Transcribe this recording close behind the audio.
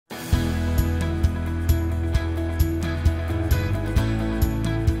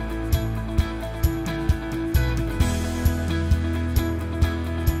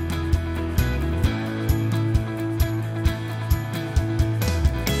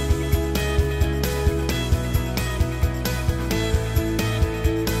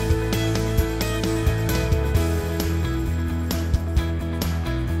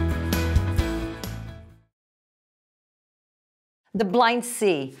the blind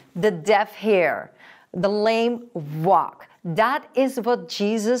see, the deaf hear, the lame walk. That is what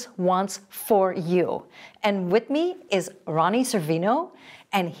Jesus wants for you. And with me is Ronnie Cervino,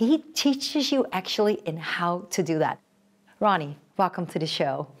 and he teaches you actually in how to do that. Ronnie, welcome to the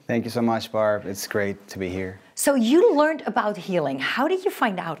show. Thank you so much, Barb. It's great to be here. So you learned about healing. How did you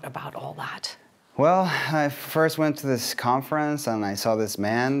find out about all that? Well, I first went to this conference and I saw this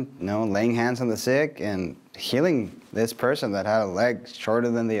man, laying hands on the sick and healing this person that had a leg shorter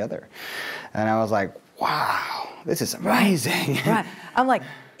than the other. And I was like, wow, this is amazing. Right. I'm like,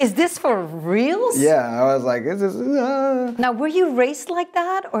 is this for reals? Yeah, I was like, this is... Now, were you raised like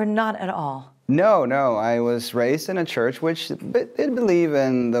that or not at all? No, I was raised in a church which did believe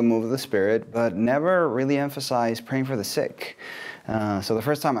in the move of the Spirit, but never really emphasized praying for the sick. So the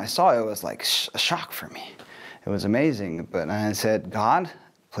first time I saw it, it was like a shock for me. It was amazing, but I said, God,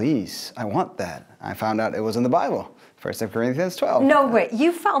 please, I want that. I found out it was in the Bible, 1 Corinthians 12. No way,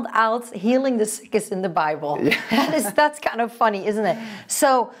 you found out healing the sick is in the Bible. Yeah. That's kind of funny, isn't it?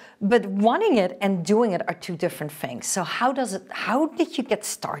 So, but wanting it and doing it are two different things. So how did you get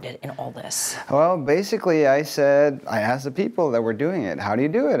started in all this? Well, basically I asked the people that were doing it, how do you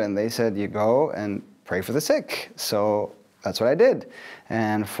do it? And they said, you go and pray for the sick. So that's what I did.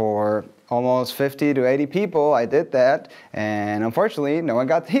 And for almost 50 to 80 people, I did that. And unfortunately, no one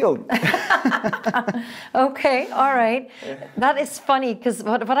got healed. Okay, all right. That is funny because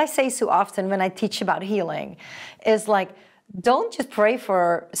what I say so often when I teach about healing is like, don't just pray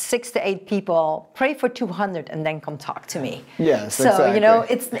for 6 to 8 people, pray for 200 and then come talk to me. Yes, so,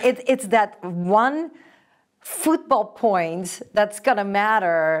 exactly. it's that one football point that's gonna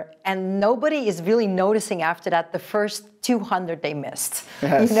matter, and nobody is really noticing after that the first 200 they missed.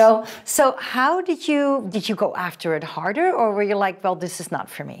 Yes. So how did you go after it harder, or were you like, well, this is not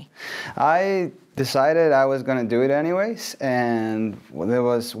for me? I decided I was going to do it anyways, and there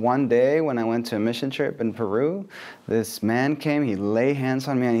was one day when I went to a mission trip in Peru. This man came, he laid hands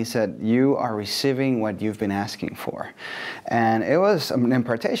on me and he said, you are receiving what you've been asking for. And it was an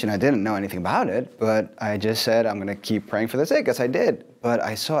impartation. I didn't know anything about it, but I just said, I'm going to keep praying for the sick, as I did. But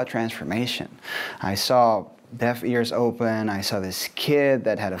I saw a transformation. I saw deaf ears open. I saw this kid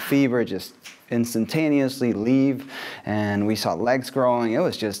that had a fever just instantaneously leave, and we saw legs growing. It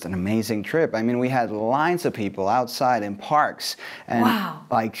was just an amazing trip. I mean, we had lines of people outside in parks, and wow,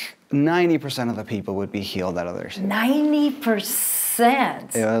 like 90% of the people would be healed out of their sick.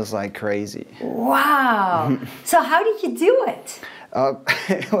 90%? It was like crazy. Wow. So how did you do it?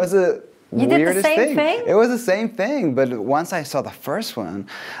 It was a You did the same thing? It was the same thing, but once I saw the first one,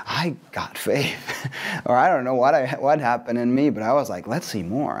 I got faith. Or I don't know what happened in me, but I was like, let's see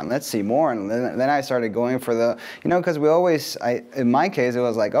more, and let's see more. And then I started going for the, because we always, in my case, it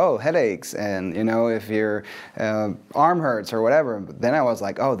was like, oh, headaches, and, if your arm hurts or whatever. But then I was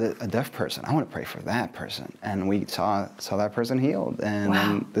like, oh, a deaf person, I want to pray for that person. And we saw that person healed. And wow,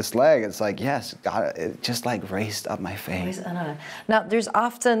 then this leg, it's like, yes, God, it just like raised up my faith. Now, there's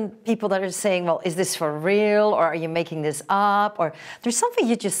often people that are saying, well, is this for real, or are you making this up? Or there's something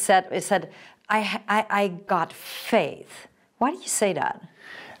you just said. It said, I got faith. Why do you say that?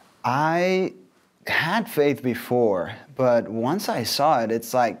 I had faith before, but once I saw it,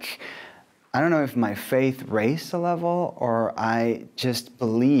 it's like, I don't know if my faith raised a level or I just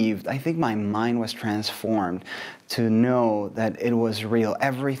believed. I think my mind was transformed to know that it was real.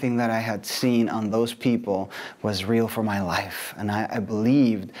 Everything that I had seen on those people was real for my life. And I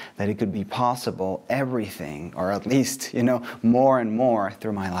believed that it could be possible, everything, or at least, more and more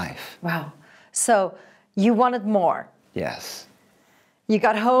through my life. Wow. So you wanted more. Yes. You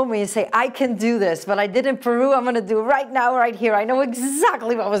got home and you say, I can do this, but I did in Peru, I'm going to do it right now, right here. I know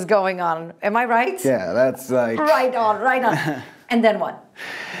exactly what was going on. Am I right? Yeah, that's like... Right on. And then what?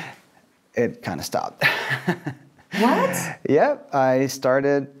 It kind of stopped. What? Yep, I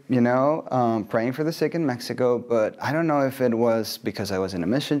started, praying for the sick in Mexico, but I don't know if it was because I was in a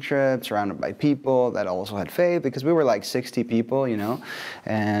mission trip, surrounded by people that also had faith, because we were like 60 people,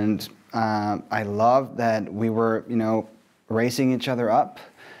 and I loved that we were, raising each other up,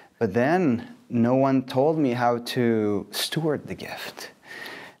 but then no one told me how to steward the gift.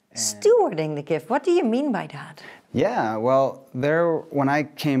 Stewarding the gift, what do you mean by that? Yeah, well, when I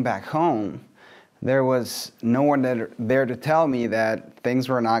came back home, there was no one there to tell me that things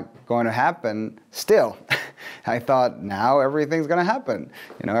were not going to happen still. I thought, now everything's going to happen.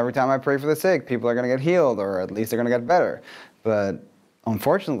 Every time I pray for the sick, people are going to get healed, or at least they're going to get better. But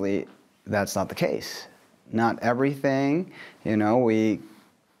unfortunately, that's not the case. Not everything, we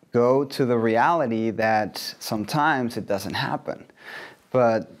go to the reality that sometimes it doesn't happen.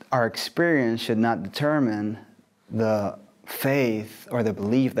 But our experience should not determine the faith or the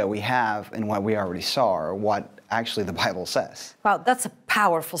belief that we have in what we already saw or what actually the Bible says. Wow, that's a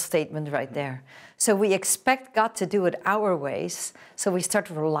powerful statement right there. So we expect God to do it our ways, so we start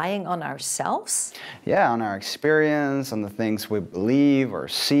relying on ourselves? Yeah, on our experience, on the things we believe or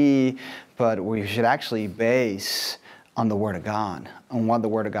see, but we should actually base on the Word of God, on what the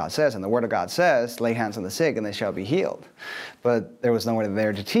Word of God says. And the Word of God says, lay hands on the sick and they shall be healed. But there was no one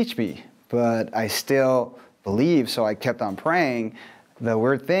there to teach me. But I still believe, so I kept on praying. The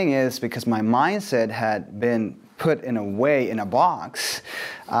weird thing is, because my mindset had been put in a way, in a box,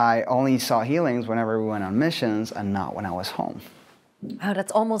 I only saw healings whenever we went on missions and not when I was home. Oh,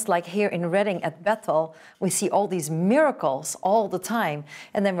 that's almost like here in Redding at Bethel, we see all these miracles all the time.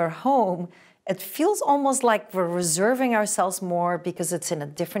 And then we're home. It feels almost like we're reserving ourselves more because it's in a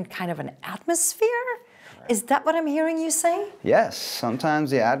different kind of an atmosphere. Is that what I'm hearing you say? Yes,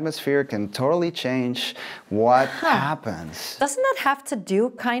 sometimes the atmosphere can totally change what happens. Doesn't that have to do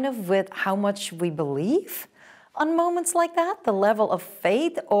kind of with how much we believe on moments like that? The level of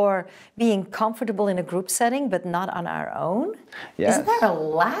faith or being comfortable in a group setting but not on our own? Yes. Isn't there a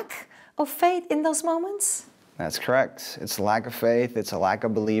lack of faith in those moments? That's correct. It's a lack of faith. It's a lack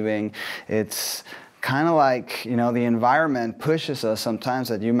of believing. It's kind of like, you know, the environment pushes us sometimes,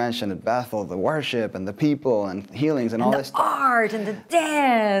 that you mentioned at Bethel, the worship and the people and healings and all this stuff. The art and the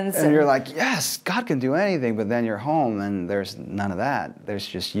dance. And you're like, yes, God can do anything, but then you're home and there's none of that. There's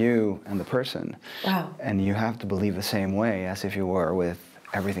just you and the person. Wow. And you have to believe the same way as if you were with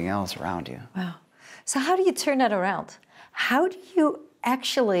everything else around you. Wow. So how do you turn that around? How do you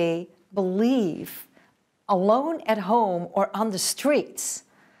actually believe alone at home or on the streets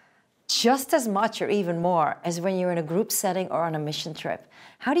just as much or even more as when you're in a group setting or on a mission trip?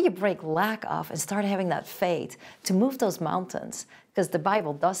 How do you break lack off and start having that faith to move those mountains? Because the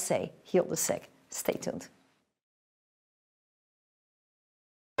Bible does say, heal the sick. Stay tuned.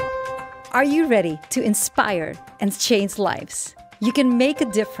 Are you ready to inspire and change lives? You can make a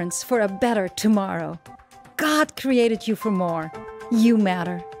difference for a better tomorrow. God created you for more. You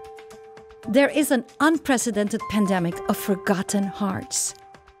matter. There is an unprecedented pandemic of forgotten hearts.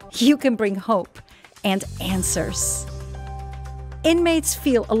 You can bring hope and answers. Inmates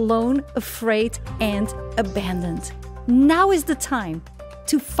feel alone, afraid, and abandoned. Now is the time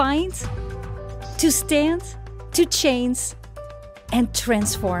to find, to stand, to change, and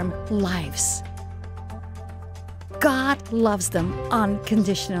transform lives. God loves them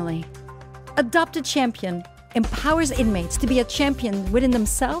unconditionally. Adopt a Champion empowers inmates to be a champion within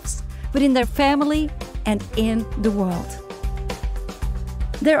themselves, within their family, and in the world.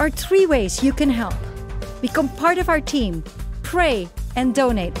 There are 3 ways you can help. Become part of our team, pray, and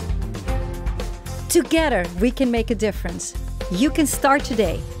donate. Together, we can make a difference. You can start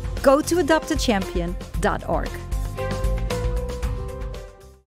today. Go to adoptachampion.org.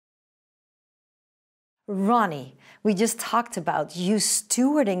 Ronnie, we just talked about you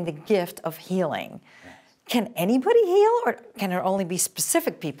stewarding the gift of healing. Can anybody heal, or can there only be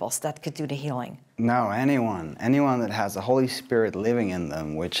specific peoples that could do the healing? No, anyone that has the Holy Spirit living in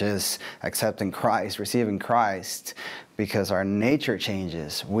them, which is accepting Christ, receiving Christ, because our nature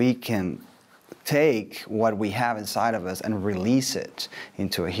changes. We can take what we have inside of us and release it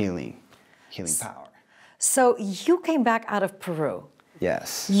into a healing power. So you came back out of Peru.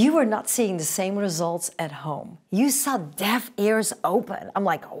 Yes. You were not seeing the same results at home. You saw deaf ears open. I'm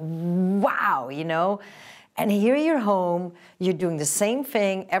like, wow, you know? And here you're home, you're doing the same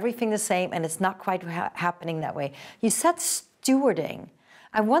thing, everything the same, and it's not quite happening that way. You said stewarding.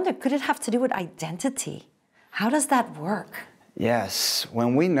 I wonder, could it have to do with identity? How does that work? Yes.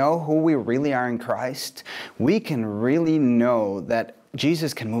 When we know who we really are in Christ, we can really know that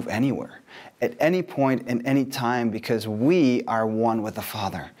Jesus can move anywhere, at any point, in any time, because we are one with the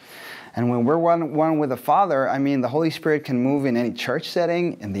Father. And when we're one with the Father, I mean, the Holy Spirit can move in any church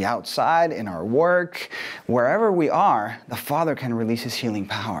setting, in the outside, in our work, wherever we are, the Father can release His healing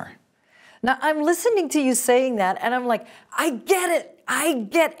power. Now, I'm listening to you saying that, and I'm like, I get it. I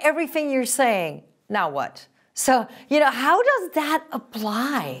get everything you're saying. Now what? So, you know, how does that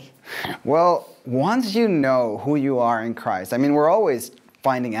apply? Well, once you know who you are in Christ, I mean, we're always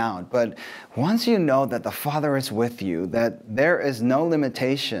finding out, but once you know that the Father is with you, that there is no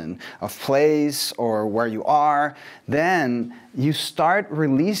limitation of place or where you are, then you start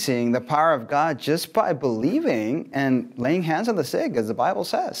releasing the power of God just by believing and laying hands on the sick, as the Bible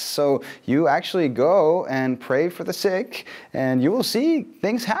says. So you actually go and pray for the sick, and you will see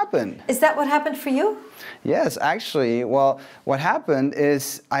things happen. Is that what happened for you? Yes, actually. Well, what happened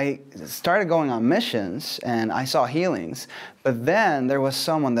is I started going on missions and I saw healings, but then there was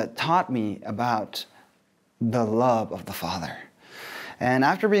someone that taught me about the love of the Father. And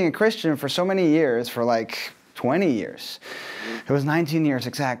after being a Christian for so many years, for like 20 years, it was 19 years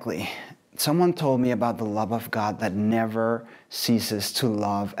exactly, someone told me about the love of God that never ceases to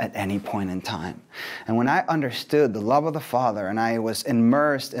love at any point in time. And when I understood the love of the Father, and I was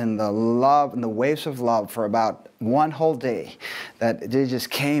immersed in the love and the waves of love for about one whole day, that they just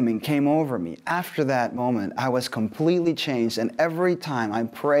came over me. After that moment, I was completely changed. And every time I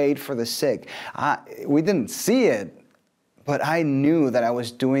prayed for the sick, we didn't see it, but I knew that I was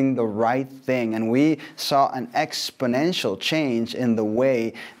doing the right thing, and we saw an exponential change in the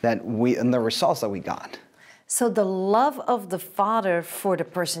way that in the results that we got. So the love of the Father for the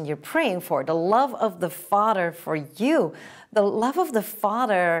person you're praying for, the love of the Father for you, the love of the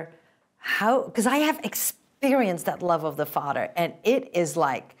Father, because I have experienced that love of the Father, and it is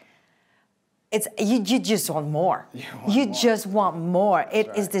like, you just want more. You just want more. It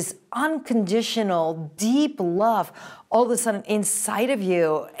is this unconditional, deep love all of a sudden inside of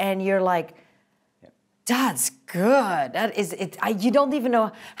you, and you're like, that's good. That is it. You don't even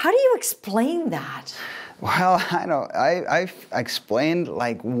know. How do you explain that? Well, I know. I've explained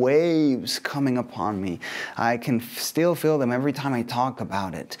like waves coming upon me. I can still feel them every time I talk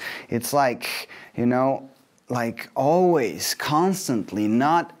about it. It's like, like always, constantly,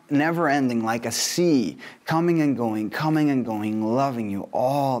 never ending, like a sea, coming and going, loving you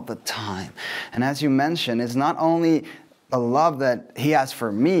all the time. And as you mentioned, it's not only the love that he has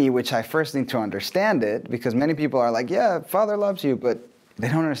for me, which I first need to understand it, because many people are like, yeah, Father loves you, but they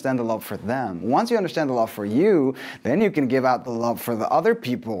don't understand the love for them. Once you understand the love for you, then you can give out the love for the other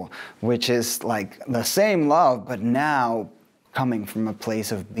people, which is like the same love, but now coming from a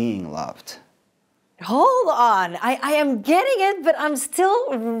place of being loved. Hold on. I am getting it, but I'm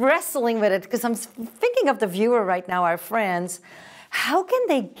still wrestling with it, because I'm thinking of the viewer right now, our friends. How can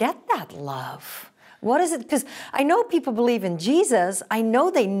they get that love? What is it? Because I know people believe in Jesus. I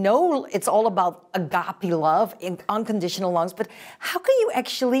know they know it's all about agape love, unconditional love, but how can you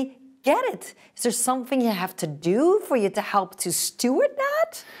actually get it? Is there something you have to do for you to help to steward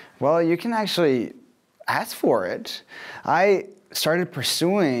that? Well, you can actually ask for it. I started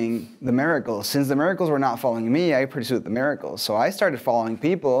pursuing the miracles. Since the miracles were not following me, I pursued the miracles. So I started following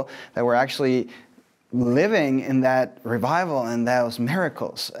people that were actually living in that revival and those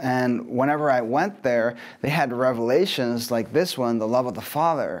miracles. And whenever I went there, they had revelations like this one, the love of the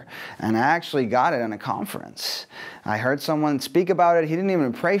Father. And I actually got it in a conference. I heard someone speak about it. He didn't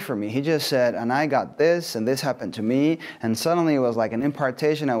even pray for me. He just said, and I got this, and this happened to me. And suddenly it was like an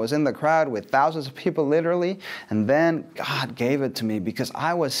impartation. I was in the crowd with thousands of people, literally. And then God gave it to me because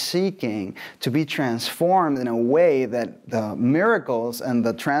I was seeking to be transformed in a way that the miracles and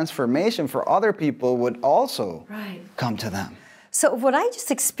the transformation for other people would also come to them. So what I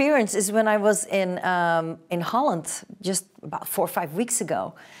just experienced is when I was in Holland just about 4 or 5 weeks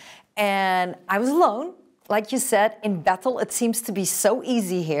ago, and I was alone. Like you said, in Bethel, it seems to be so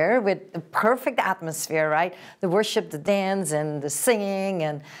easy here with the perfect atmosphere, right? The worship, the dance, and the singing,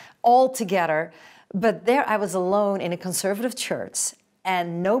 and all together. But there I was alone in a conservative church,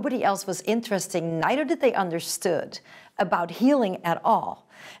 and nobody else was interested, neither did they understood about healing at all.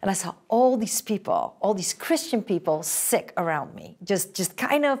 And I saw all these people, all these Christian people sick around me. I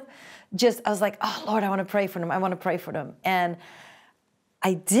was like, oh, Lord, I want to pray for them. I want to pray for them. And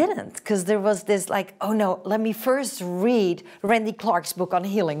I didn't, because there was this like, oh no, let me first read Randy Clark's book on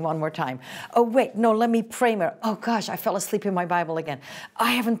healing one more time. Oh wait, no, let me pray more. Oh gosh, I fell asleep in my Bible again.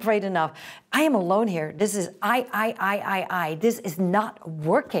 I haven't prayed enough. I am alone here. This is I. This is not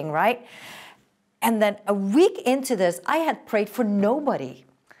working, right? And then a week into this, I had prayed for nobody.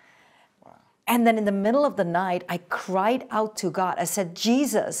 Wow. And then in the middle of the night, I cried out to God. I said,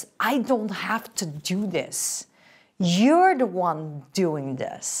 Jesus, I don't have to do this. You're the one doing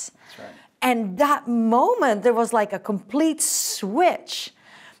this. That's right. And that moment, there was like a complete switch.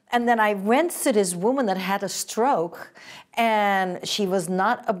 And then I went to this woman that had a stroke, and she was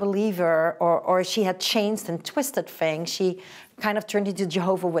not a believer, or she had changed and twisted things. She kind of turned into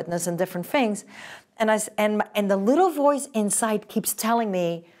Jehovah's Witness and different things. And the little voice inside keeps telling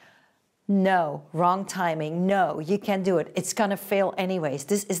me, no, wrong timing. No, you can't do it. It's going to fail anyways.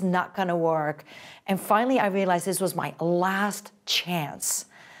 This is not going to work. And finally, I realized this was my last chance.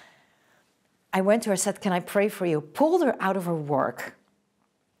 I went to her and said, can I pray for you? Pulled her out of her work.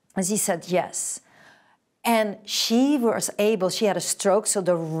 And she said, yes. And she had a stroke, so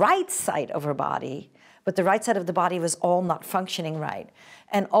the right side of her body, but the right side of the body was all not functioning right.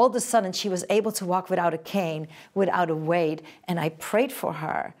 And all of a sudden, she was able to walk without a cane, without a weight, and I prayed for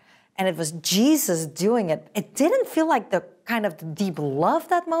her. And it was Jesus doing it. It didn't feel like the kind of deep love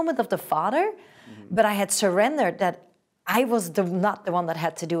that moment of the Father, but I had surrendered that I was not the one that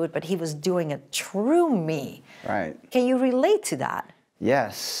had to do it, but he was doing it through me. Right. Can you relate to that?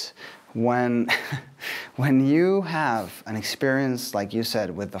 Yes. When you have an experience, like you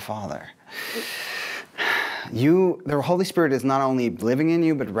said, with the Father, the Holy Spirit is not only living in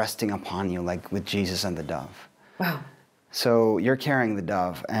you, but resting upon you, like with Jesus and the dove. Wow. So you're carrying the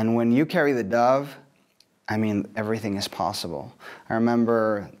dove. And when you carry the dove, I mean, everything is possible. I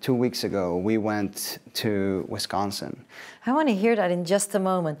remember 2 weeks ago, we went to Wisconsin. I want to hear that in just a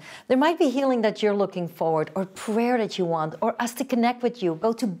moment. There might be healing that you're looking forward, or prayer that you want, or us to connect with you.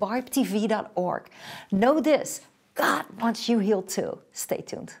 Go to barbtv.org. Know this, God wants you healed too. Stay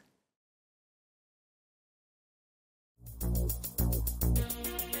tuned.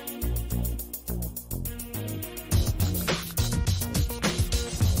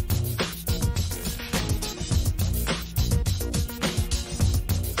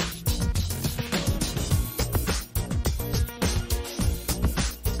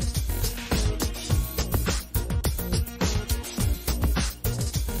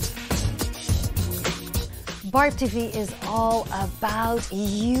 Barb TV is all about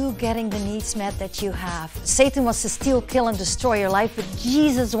you getting the needs met that you have. Satan wants to steal, kill, and destroy your life, but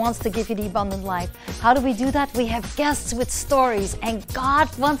Jesus wants to give you the abundant life. How do we do that? We have guests with stories, and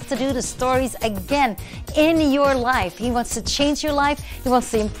God wants to do the stories again in your life. He wants to change your life, He wants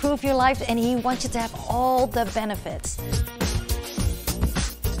to improve your life, and He wants you to have all the benefits.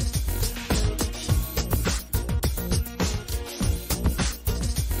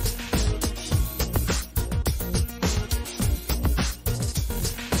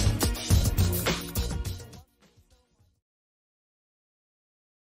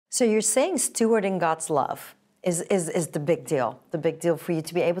 So you're saying stewarding God's love is the big deal. The big deal for you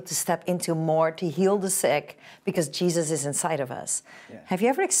to be able to step into more, to heal the sick, because Jesus is inside of us. Yeah. Have you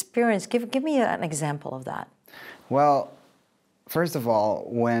ever experienced, give me an example of that. Well, first of all,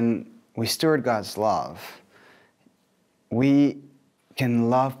 when we steward God's love, we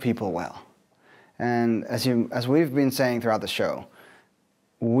can love people well. And as we've been saying throughout the show,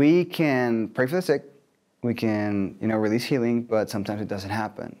 we can pray for the sick, we can, release healing, but sometimes it doesn't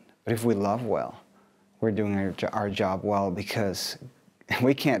happen. But if we love well, we're doing our job well, because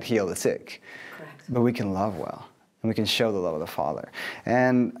we can't heal the sick. Correct. But we can love well, and we can show the love of the Father.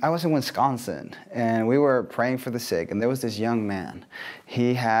 And I was in Wisconsin, and we were praying for the sick, and there was this young man.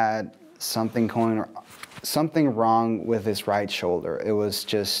 He had something wrong with his right shoulder. It was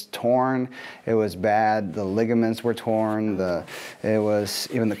just torn. It was bad. The ligaments were torn.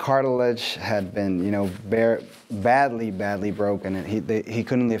 Even the cartilage had been, badly broken. And he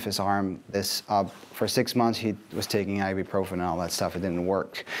couldn't lift his arm up. For 6 months, he was taking ibuprofen and all that stuff. It didn't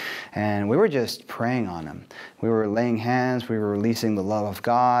work. And we were just praying on him. We were laying hands. We were releasing the love of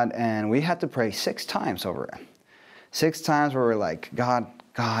God. And we had to pray 6 times over him. 6 times where we were like, God,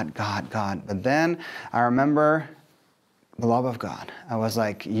 God, God, God. But then I remember the love of God. I was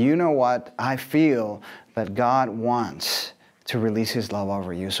like, you know what? I feel that God wants to release His love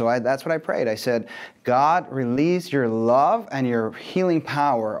over you. So that's what I prayed. I said, God, release your love and your healing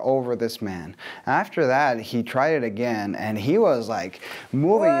power over this man. After that, he tried it again, and he was like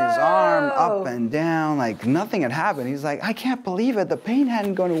moving his arm up and down like nothing had happened. He's like, I can't believe it. The pain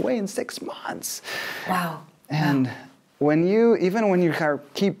hadn't gone away in 6 months. Wow. And even when you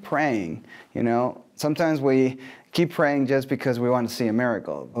keep praying, sometimes we keep praying just because we want to see a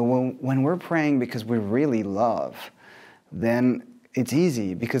miracle. But when we're praying because we really love, then it's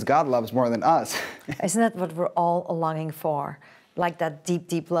easy, because God loves more than us. Isn't that what we're all longing for? Like that deep,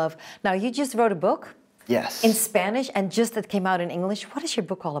 deep love. Now, you just wrote a book. Yes. In Spanish, and just that came out in English. What is your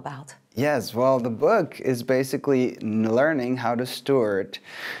book all about? Yes, well, the book is basically learning how to steward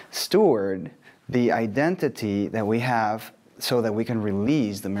the identity that we have, so that we can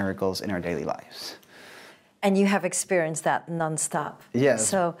release the miracles in our daily lives. And you have experienced that nonstop. Yes.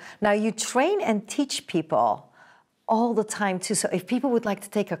 So now you train and teach people all the time too. So if people would like to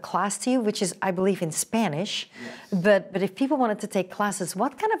take a class to you, which is, I believe, in Spanish, yes. But if people wanted to take classes,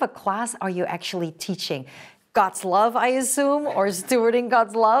 what kind of a class are you actually teaching? God's love, I assume, or stewarding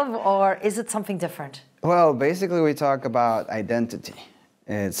God's love, or is it something different? Well, basically we talk about identity.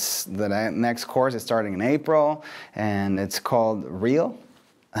 It's the next course is starting in April, and it's called Real.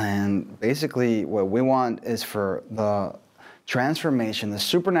 And basically what we want is for the transformation, the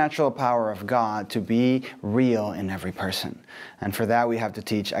supernatural power of God to be real in every person. And for that we have to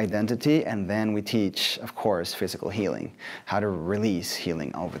teach identity, and then we teach, of course, physical healing, how to release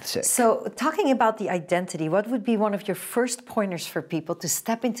healing over the sick. So talking about the identity, what would be one of your first pointers for people to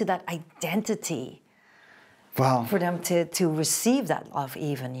step into that identity? Well, for them to receive that love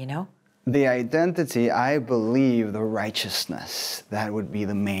even, The identity, I believe the righteousness, that would be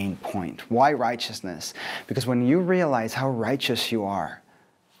the main point. Why righteousness? Because when you realize how righteous you are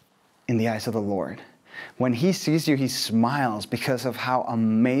in the eyes of the Lord, when He sees you, He smiles because of how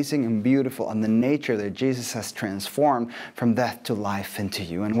amazing and beautiful and the nature that Jesus has transformed from death to life into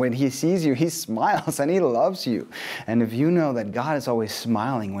you. And when He sees you, He smiles and He loves you. And if you know that God is always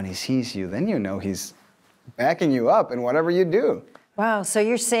smiling when He sees you, then you know He's backing you up in whatever you do. Wow, so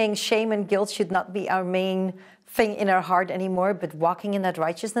you're saying shame and guilt should not be our main thing in our heart anymore, but walking in that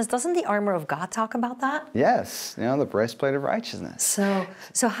righteousness. Doesn't the armor of God talk about that? Yes, the breastplate of righteousness.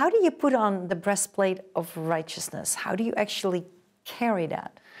 So how do you put on the breastplate of righteousness? How do you actually carry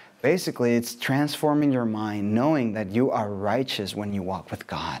that? Basically, it's transforming your mind, knowing that you are righteous when you walk with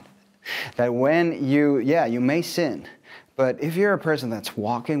God. That when you may sin, but if you're a person that's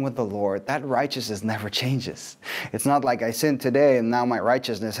walking with the Lord, that righteousness never changes. It's not like I sinned today and now my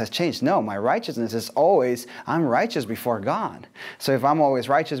righteousness has changed. No, my righteousness is always, I'm righteous before God. So if I'm always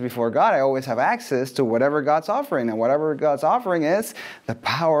righteous before God, I always have access to whatever God's offering. And whatever God's offering is the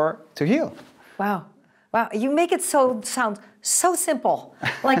power to heal. Wow. Wow, you make it sound so simple,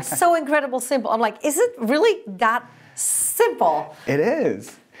 like so incredible simple. I'm like, is it really that simple? It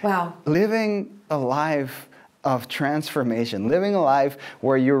is. Wow. Living a life of transformation, living a life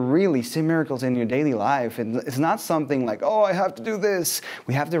where you really see miracles in your daily life. It's not something like, oh, I have to do this.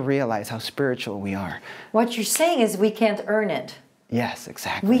 We have to realize how spiritual we are. What you're saying is we can't earn it. Yes,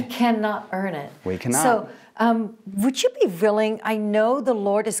 exactly. We cannot earn it. We cannot. So would you be willing, I know the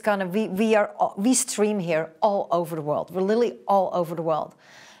Lord is gonna, we stream here all over the world. We're literally all over the world.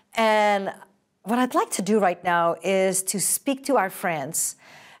 And what I'd like to do right now is to speak to our friends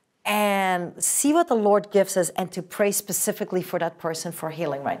and see what the Lord gives us and to pray specifically for that person for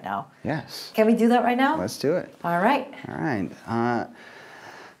healing right now. Yes. Can we do that right now? Let's do it. All right. All right.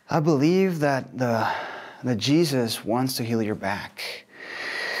 I believe that Jesus wants to heal your back.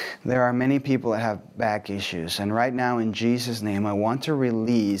 There are many people that have back issues, and right now in Jesus' name I want to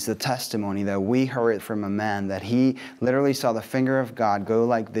release the testimony that we heard from a man that he literally saw the finger of God go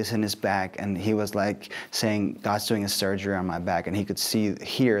like this in his back, and he was like saying, God's doing a surgery on my back, and he could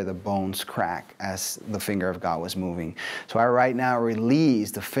hear the bones crack as the finger of God was moving. So I right now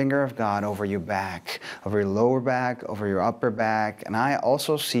release the finger of God over your back, over your lower back, over your upper back, and I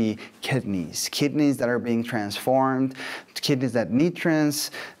also see kidneys that are being transformed, kidneys that need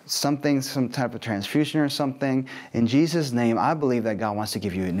some type of transfusion or something. In Jesus' name, I believe that God wants to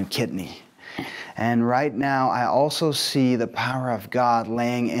give you a new kidney. And right now, I also see the power of God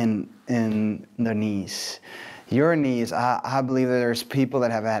laying in the knees. Your knees, I believe that there's people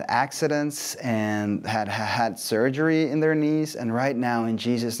that have had accidents and had surgery in their knees. And right now, in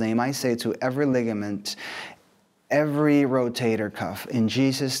Jesus' name, I say to every ligament, every rotator cuff, in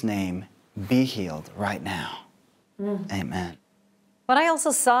Jesus' name, be healed right now. Amen. What I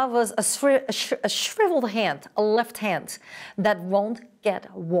also saw was a shriveled hand, a left hand, that won't get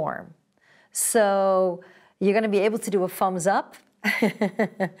warm. So you're going to be able to do a thumbs up. You're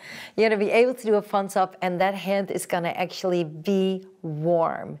going to be able to do a thumbs up, and that hand is going to actually be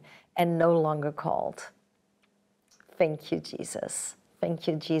warm and no longer cold. Thank you, Jesus. Thank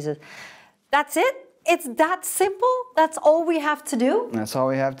you, Jesus. That's it? It's that simple? That's all we have to do? That's all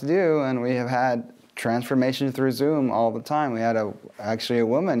we have to do, and we have had transformation through Zoom all the time. We had actually a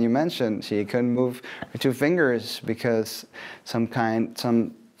woman you mentioned. She couldn't move her two fingers because some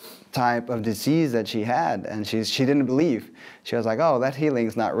type of disease that she had, and she didn't believe. She was like, "Oh, that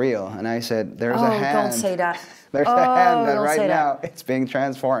healing's not real." And I said, "There's a hand." Oh, don't say that. There's a hand that right now it's being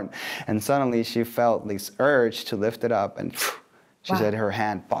transformed. And suddenly she felt this urge to lift it up, and she said her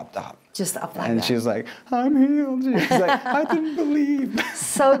hand popped up. Just up like that. And she was like, I'm healed. She's like, I didn't believe.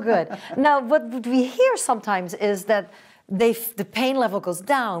 So good. Now, what we hear sometimes is that the pain level goes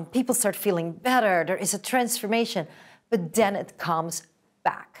down, people start feeling better, there is a transformation, but then it comes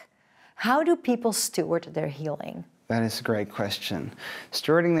back. How do people steward their healing? That is a great question.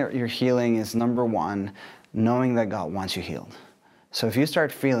 Stewarding your healing is number one, knowing that God wants you healed. So if you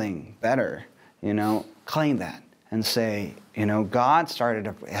start feeling better, claim that. And say, God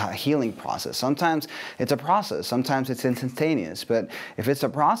started a healing process. Sometimes it's a process. Sometimes it's instantaneous. But if it's a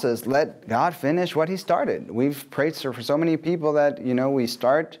process, let God finish what He started. We've prayed for so many people that, we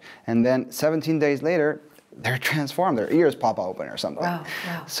start, and then 17 days later, they're transformed. Their ears pop open or something. Wow.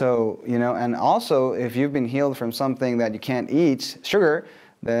 So, and also, if you've been healed from something that you can't eat, sugar,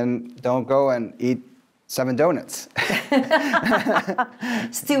 then don't go and eat 7 donuts.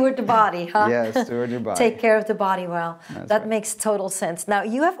 Steward the body, huh? Yeah, steward your body. Take care of the body well. That's that right. makes total sense. Now,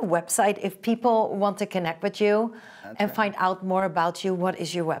 you have a website if people want to connect with you. and find out more about you, what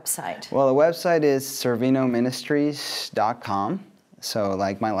is your website? Well, the website is cervinoministries.com. So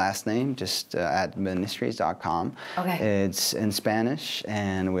like my last name, just at ministries.com. Okay. It's in Spanish,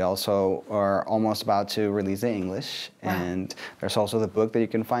 and we also are almost about to release the English. Wow. And there's also the book that you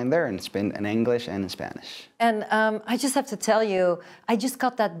can find there, and it's been in English and in Spanish. And I just have to tell you, I just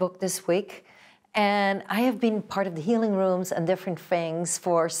got that book this week, and I have been part of the healing rooms and different things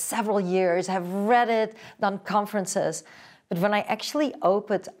for several years. I've read it, done conferences, but when I actually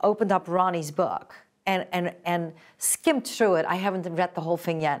opened up Ronnie's book, and skimmed through it. I haven't read the whole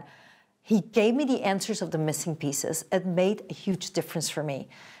thing yet. He gave me the answers of the missing pieces. It made a huge difference for me.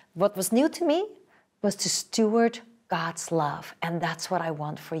 What was new to me was to steward God's love, and that's what I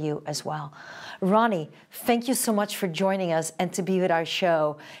want for you as well. Ronnie, thank you so much for joining us and to be with our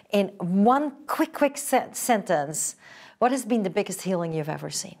show. In one quick sentence, what has been the biggest healing you've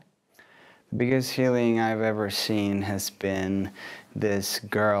ever seen? The biggest healing I've ever seen has been this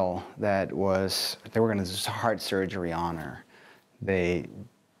girl they were going to do heart surgery on her. They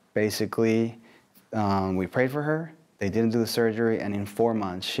basically, we prayed for her, they didn't do the surgery, and in 4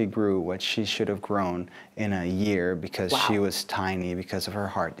 months she grew what she should have grown in a year because she was tiny because of her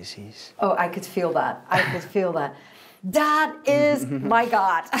heart disease. Oh, I could feel that. I could feel that. That is my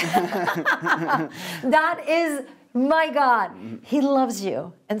God. That is my God. He loves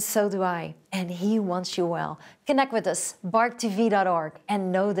you, and so do I, and He wants you well. Connect with us, barktv.org,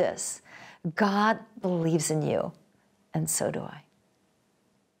 and know this: God believes in you, and so do I.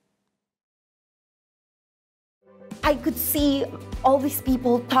 I could see all these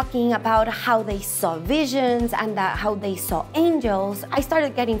people talking about how they saw visions and how they saw angels. I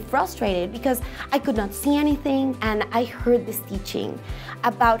started getting frustrated because I could not see anything, and I heard this teaching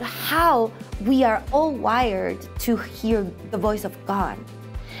about how we are all wired to hear the voice of God,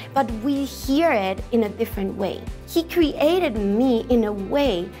 but we hear it in a different way. He created me in a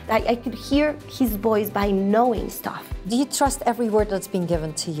way that I could hear His voice by knowing stuff. Do you trust every word that's been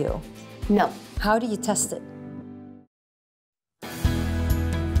given to you? No. How do you test it?